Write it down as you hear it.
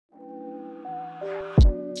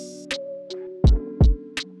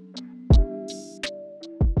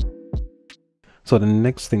So the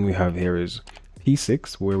next thing we have here is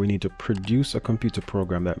P6, where we need to produce a computer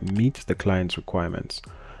program that meets the client's requirements.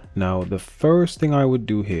 Now, the first thing I would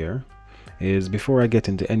do here is, before I get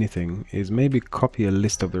into anything, is maybe copy a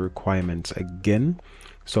list of the requirements again.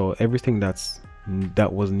 So everything that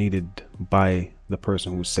was needed by the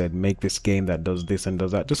person who said make this game that does this and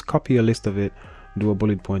does that, just copy a list of it, do a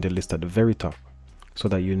bullet pointed list at the very top so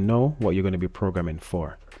that you know what you're going to be programming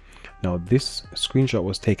for. Now, this screenshot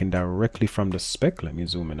was taken directly from the spec. Let me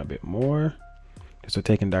zoom in a bit more. This was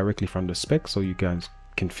taken directly from the spec, so you guys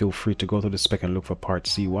can feel free to go to the spec and look for part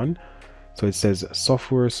C1. So it says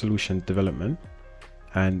software solution development,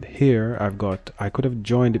 and here I could have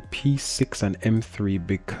joined P6 and M3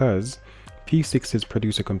 because P6 is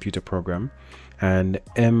produce a computer program and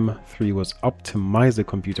M3 was optimize the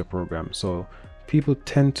computer program. So people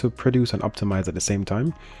tend to produce and optimize at the same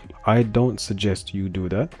time. I don't suggest you do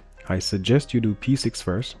that. I suggest you do P6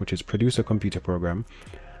 first, which is produce a computer program.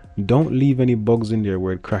 Don't leave any bugs in there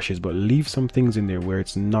where it crashes, but leave some things in there where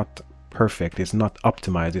it's not perfect, it's not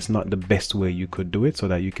optimized, it's not the best way you could do it, so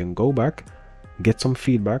that you can go back, get some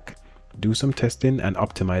feedback, do some testing, and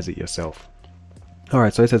optimize it yourself.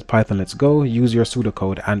 Alright, so it says Python, let's go. Use your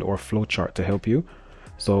pseudocode and or flowchart to help you.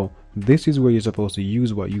 So this is where you're supposed to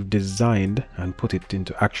use what you've designed and put it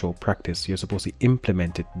into actual practice. You're supposed to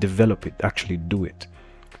implement it, develop it, actually do it.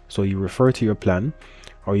 So you refer to your plan.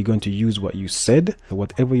 Are you going to use what you said? So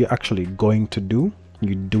whatever you're actually going to do,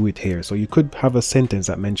 you do it here. So you could have a sentence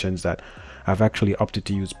that mentions that I've actually opted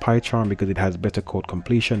to use PyCharm because it has better code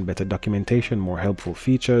completion, better documentation, more helpful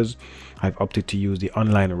features. I've opted to use the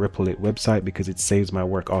online Repl website because it saves my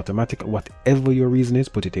work automatically. Whatever your reason is,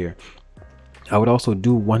 put it here. I would also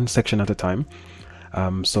do one section at a time.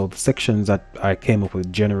 So the sections that I came up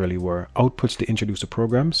with generally were outputs to introduce a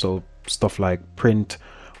program. So stuff like print,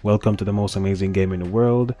 welcome to the most amazing game in the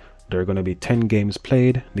world. There are going to be 10 games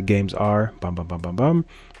played. The games are bam, bam, bam, bam, bam.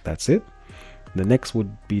 That's it. The next would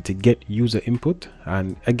be to get user input.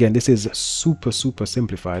 And again, this is super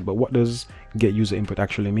simplified, but what does get user input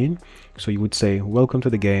actually mean? So you would say, welcome to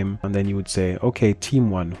the game. And then you would say, okay, team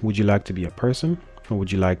one, would you like to be a person? Or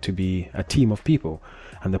would you like to be a team of people?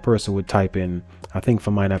 And the person would type in, I think for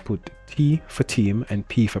mine, I put T for team and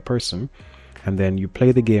P for person. And then you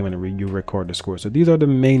play the game and you record the score. So these are the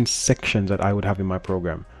main sections that I would have in my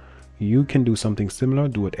program. You can do something similar,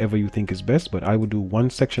 do whatever you think is best, but I would do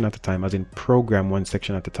one section at a time, as in program one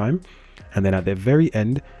section at a time. And then at the very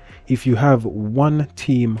end, if you have one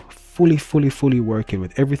team fully working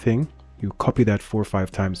with everything, you copy that 4 or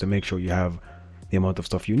 5 times to make sure you have the amount of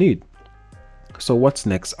stuff you need. So what's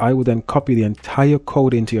next? I would then copy the entire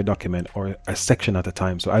code into your document, or a section at a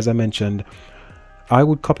time. So as I mentioned, I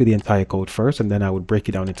would copy the entire code first and then I would break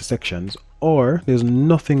it down into sections. Or there's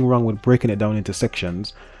nothing wrong with breaking it down into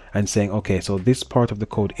sections and saying, okay, so this part of the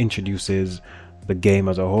code introduces the game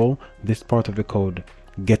as a whole. This part of the code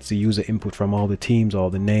gets the user input from all the teams, all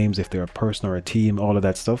the names, if they're a person or a team, all of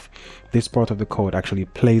that stuff. This part of the code actually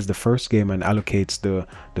plays the first game and allocates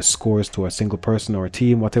the scores to a single person or a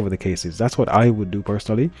team, whatever the case is. That's what I would do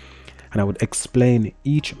personally. And I would explain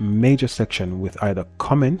each major section with either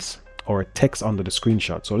comments or text under the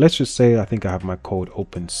screenshot. So let's just say I think I have my code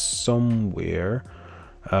open somewhere.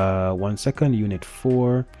 1 second, unit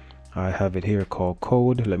 4. I have it here called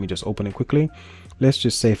code. Let me just open it quickly. Let's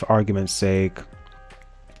just say, for argument's sake,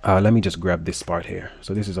 let me just grab this part here.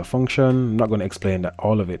 So this is a function. I'm not going to explain that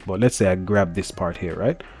all of it, but let's say I grab this part here,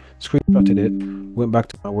 right? Screenshotted it, went back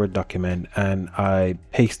to my Word document, and I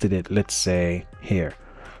pasted it, let's say, here.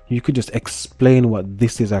 You could just explain what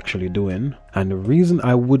this is actually doing. And the reason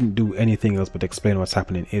I wouldn't do anything else but explain what's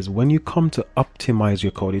happening is when you come to optimize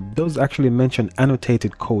your code, it does actually mention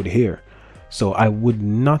annotated code here. So I would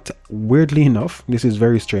not, weirdly enough, this is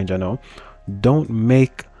very strange, I know, don't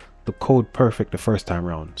make the code perfect the first time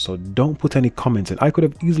around. So don't put any comments in. I could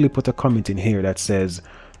have easily put a comment in here that says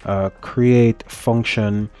create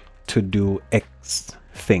function to do X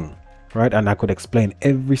thing, right? And I could explain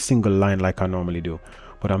every single line like I normally do.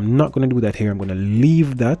 But I'm not going to do that here. I'm going to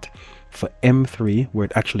leave that for M3, where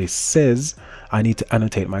it actually says I need to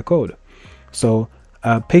annotate my code. So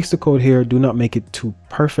paste the code here. Do not make it too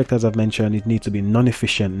perfect. As I've mentioned, it needs to be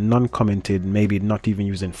non-efficient, non-commented, maybe not even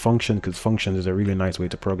using function, because functions is a really nice way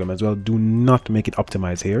to program as well. Do not make it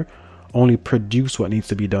optimized here. Only produce what needs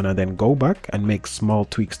to be done and then go back and make small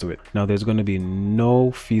tweaks to it. Now there's going to be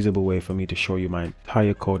no feasible way for me to show you my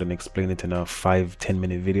entire code and explain it in a 5-10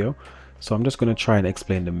 minute video. So I'm just going to try and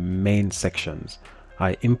explain the main sections.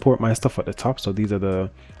 I import my stuff at the top. So these are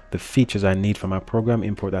the features I need for my program.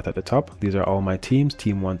 Import that at the top. These are all my teams,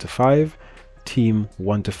 team 1 to 5, team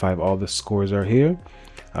 1 to 5. All the scores are here.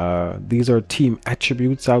 These are team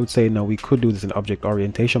attributes. I would say now we could do this in object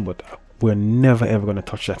orientation, but we're never ever going to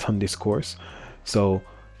touch that on this course. So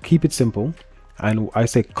keep it simple. And I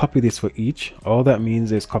say copy this for each. All that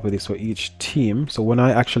means is copy this for each team. So when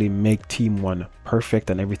I actually make team 1 perfect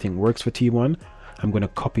and everything works for team 1, I'm going to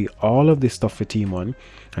copy all of this stuff for team 1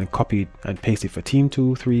 and copy and paste it for team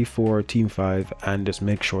 2, 3, 4, team 5, and just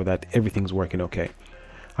make sure that everything's working okay.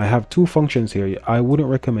 I have 2 functions here. I wouldn't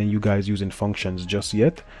recommend you guys using functions just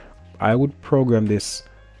yet. I would program this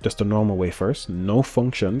just a normal way first, no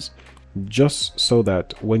functions, just so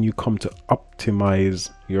that when you come to optimize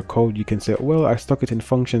your code, you can say, well, I stuck it in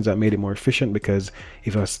functions that made it more efficient, because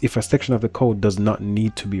if a section of the code does not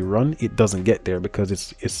need to be run, it doesn't get there because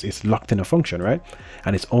it's locked in a function, right?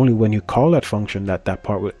 And it's only when you call that function that that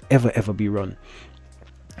part will ever be run.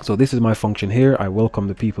 So this is my function here. I welcome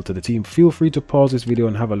the people to the team. Feel free to pause this video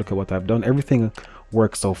and have a look at what I've done. Everything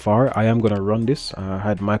works so far. I am going to run this. I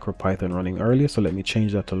had MicroPython running earlier, so let me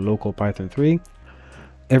change that to local Python 3.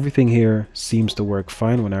 Everything here seems to work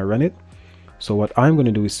fine when I run it. So what I'm going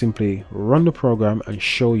to do is simply run the program and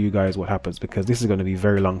show you guys what happens, because this is going to be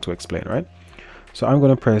very long to explain, right? So I'm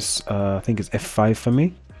going to press, I think it's F5 for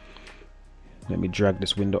me. Let me drag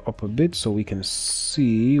this window up a bit so we can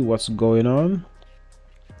see what's going on.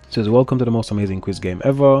 It says, welcome to the most amazing quiz game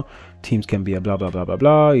ever. Teams can be a blah, blah, blah, blah,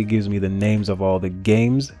 blah. It gives me the names of all the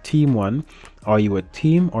games. Team 1, are you a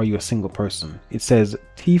team or are you a single person? It says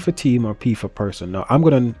T for team or P for person. Now I'm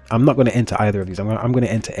not gonna enter either of these. I'm gonna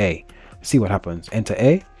enter A. See what happens. Enter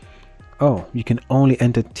A. Oh, you can only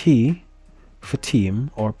enter T for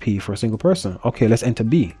team or P for a single person. Okay, let's enter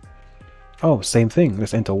B. Oh, same thing.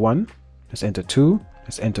 Let's enter 1. Let's enter 2.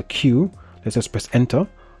 Let's enter Q. Let's just press enter.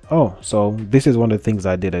 Oh, so this is one of the things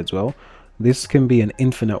I did as well. This can be an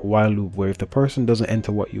infinite while loop where if the person doesn't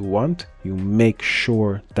enter what you want, you make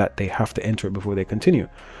sure that they have to enter it before they continue.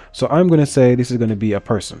 So I'm going to say this is going to be a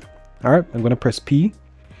person. All right, I'm going to press P.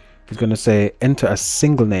 It's going to say enter a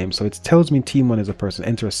single name. So it tells me team 1 is a person.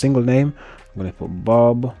 Enter a single name. I'm going to put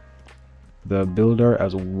Bob the Builder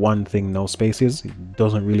as one thing, no spaces. It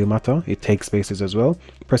doesn't really matter. It takes spaces as well.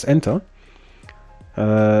 Press enter.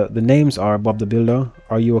 The names are Bob the Builder.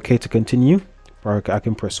 Are you okay to continue? Or I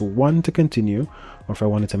can press 1 to continue, or if I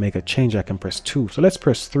wanted to make a change I can press 2. So let's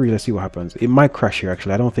press 3. Let's see what happens. It might crash here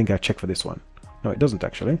actually. I don't think I checked for this one. No, it doesn't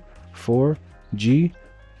actually. 4G.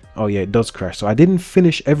 Oh yeah, it does crash. So I didn't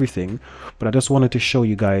finish everything, but I just wanted to show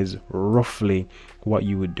you guys roughly what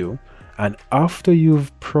you would do. And after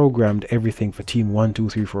you've programmed everything for team 1, 2,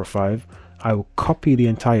 3, 4, 5, I will copy the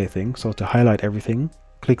entire thing. So to highlight everything,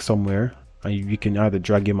 click somewhere, and you can either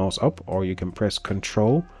drag your mouse up or you can press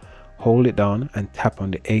Control, hold it down and tap on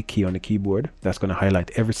the A key on the keyboard. That's going to highlight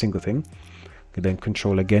every single thing. Then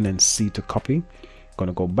Control again and C to copy. Going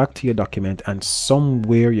to go back to your document, and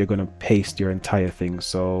somewhere you're going to paste your entire thing.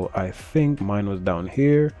 So I think mine was down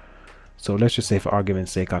here. So let's just say for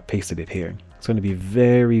argument's sake I pasted it here. It's going to be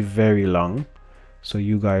very long. So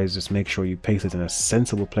you guys just make sure you paste it in a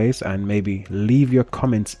sensible place and maybe leave your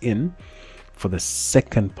comments in for the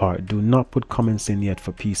second part. Do not put comments in yet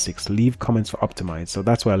for P6. Leave comments for optimize. So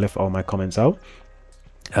that's why I left all my comments out.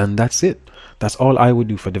 And that's it. That's all I would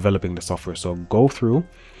do for developing the software. So go through,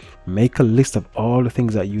 make a list of all the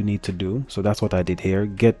things that you need to do. So that's what I did here.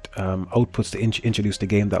 Get outputs to introduce the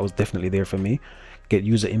game. That was definitely there for me. Get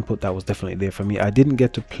user input. That was definitely there for me. I didn't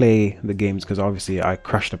get to play the games because obviously I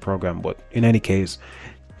crashed the program. But in any case,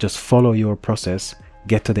 just follow your process,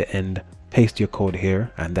 get to the end, paste your code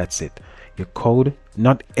here, and that's it. Your code,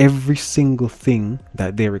 not every single thing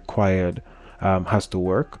that they required has to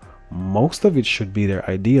work. Most of it should be there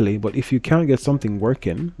ideally, but if you can't get something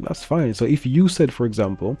working, that's fine. So if you said, for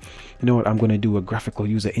example, you know what, I'm going to do a graphical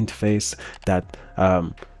user interface that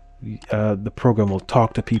the program will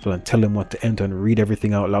talk to people and tell them what to enter and read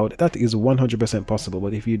everything out loud, that is 100% possible.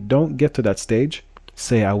 But if you don't get to that stage,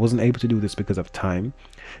 say I wasn't able to do this because of time,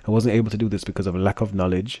 I wasn't able to do this because of lack of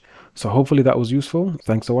knowledge. So hopefully that was useful.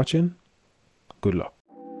 Thanks for watching. Good luck.